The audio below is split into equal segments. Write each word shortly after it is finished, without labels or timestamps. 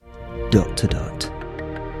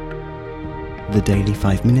The daily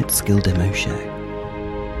 5-minute skill demo show.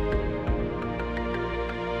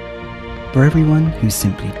 For everyone who's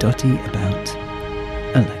simply dotty about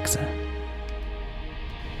Alexa.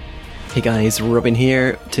 Hey guys, Robin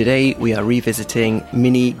here. Today we are revisiting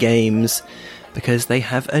mini games because they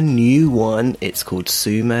have a new one. It's called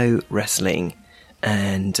Sumo Wrestling,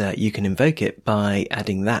 and you can invoke it by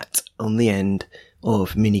adding that on the end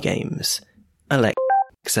of mini games.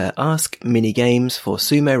 Alexa, ask mini games for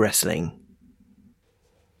Sumo Wrestling.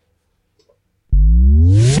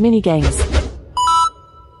 Mini games.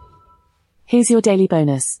 Here's your daily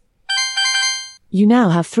bonus. You now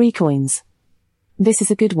have 3 coins. This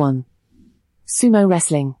is a good one. Sumo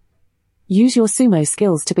Wrestling. Use your sumo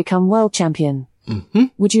skills to become world champion.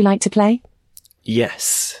 Would you like to play?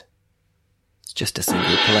 Yes. It's just a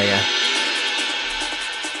single player.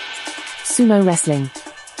 Sumo Wrestling.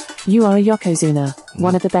 You are a Yokozuna,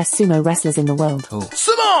 one of the best sumo wrestlers in the world.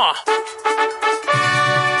 Sumo!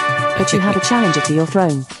 But you have a challenger to your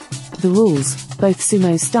throne. The rules: both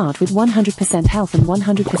sumos start with 100% health and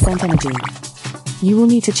 100% energy. You will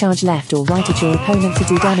need to charge left or right at your opponent to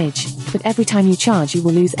do damage, but every time you charge you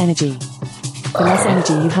will lose energy. The less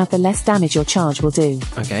energy you have, the less damage your charge will do.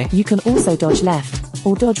 Okay. You can also dodge left,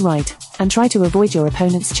 or dodge right, and try to avoid your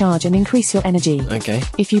opponent's charge and increase your energy. Okay.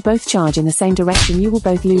 If you both charge in the same direction you will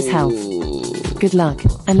both lose health. Good luck,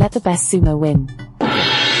 and let the best sumo win.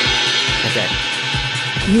 Okay.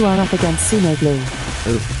 You are up against Sumo Blue.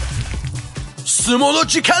 Sumo no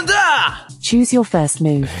jikan da! Choose your first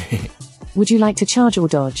move. Would you like to charge or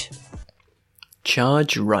dodge?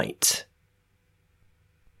 Charge right.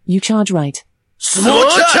 You charge right. Sumo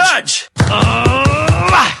charge!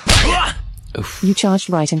 Oof. You charged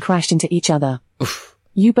right and crashed into each other. Oof.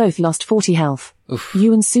 You both lost 40 health. Oof.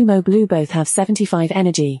 You and Sumo Blue both have 75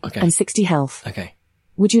 energy and 60 health. Okay.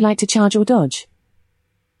 Would you like to charge or dodge?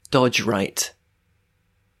 Dodge right.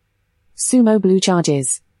 Sumo Blue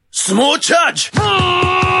charges. Sumo charge!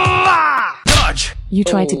 Dodge! You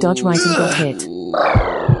tried to dodge right and got hit.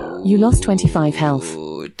 You lost 25 health.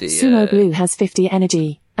 Oh dear. Sumo Blue has 50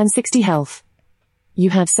 energy and 60 health. You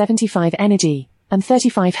have 75 energy and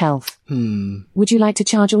 35 health. Would you like to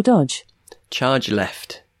charge or dodge? Charge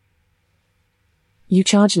left. You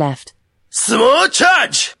charge left. Sumo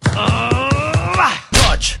charge!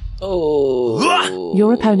 Dodge! Oh.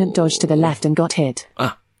 Your opponent dodged to the left and got hit.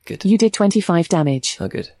 Ah, good. You did 25 damage. Oh,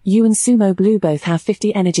 good. You and Sumo Blue both have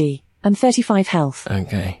 50 energy and 35 health.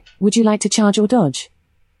 Okay. Would you like to charge or dodge?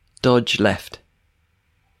 Dodge left.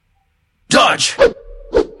 Dodge!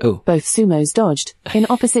 Oh. Both sumos dodged in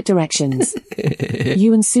opposite directions.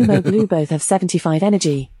 You and Sumo Blue both have 75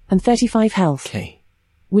 energy and 35 health. Okay.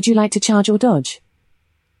 Would you like to charge or dodge?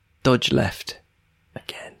 Dodge left.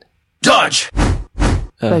 Again. Dodge!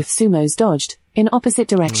 Both sumos dodged in opposite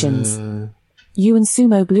directions. You and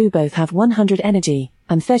Sumo Blue both have 100 energy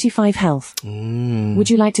and 35 health. Would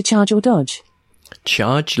you like to charge or dodge?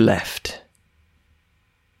 Charge left.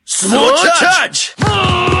 Sumo charge!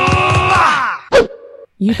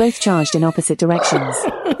 You both charged in opposite directions.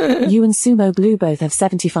 You and Sumo Blue both have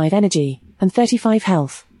 75 energy and 35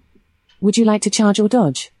 health. Would you like to charge or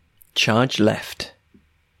dodge? Charge left.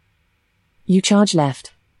 You charge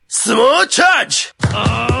left. Sumo charge!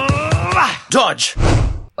 Dodge!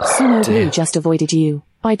 Sumo Blue just avoided you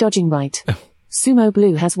by dodging right. Sumo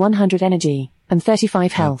Blue has 100 energy and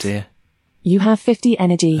 35 Oh health. dear. You have 50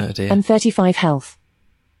 energy Oh dear. and 35 health.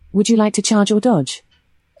 Would you like to charge or dodge?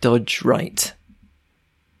 Dodge right.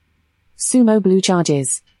 Sumo Blue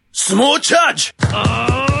charges Sumo charge!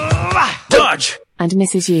 Dodge! and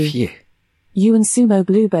misses you. Phew. You and Sumo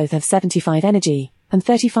Blue both have 75 energy and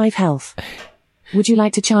 35 health. Would you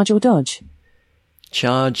like to charge or dodge?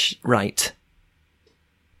 Charge right.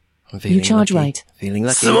 I'm You feeling charge lucky. right. Feeling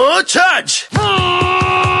lucky. Sumo charge!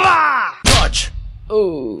 Dodge!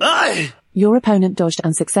 Oh. Aye! Your opponent dodged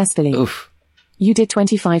unsuccessfully. Oof. You did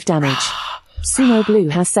 25 damage. Sumo Blue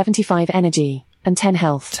has 75 energy and 10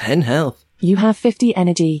 health. 10 health. You have 50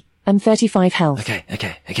 energy and 35 health.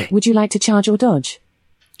 Okay. Would you like to charge or dodge?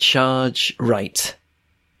 Charge right.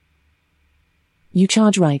 You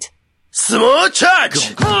charge right. Sumo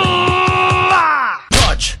charge!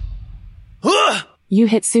 Dodge! You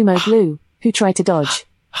hit Sumo Blue, who tried to dodge.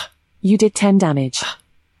 You did 10 damage.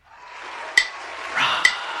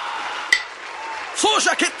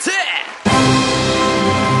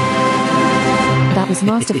 That was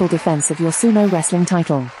masterful defense of your sumo wrestling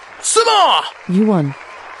title. Sumo! You won.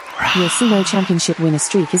 Your sumo championship winner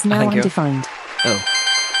streak is now Thank you. undefined. Oh,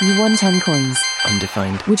 You won 10 coins.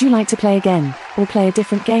 undefined. Would you like to play again, or play a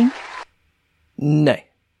different game? No.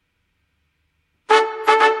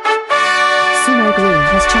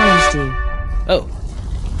 challenged you. Oh.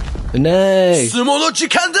 No. 相撲の時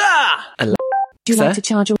間だ Would you like to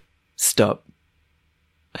charge your... Stop.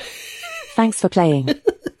 Thanks for playing.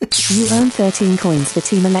 You earn 13 coins for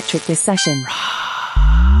Team Electric this session.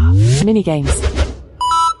 Minigames.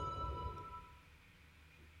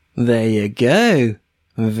 There you go.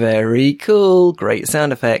 Very cool. Great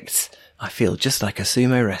sound effects. I feel just like a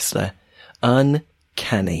sumo wrestler.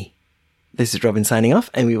 Uncanny. This is Robin signing off,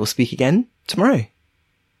 and we will speak again tomorrow.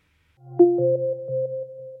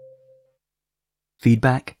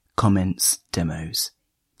 Feedback, comments, demos.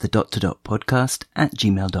 The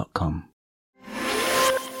podcast@gmail.com.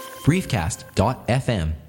 Briefcast.fm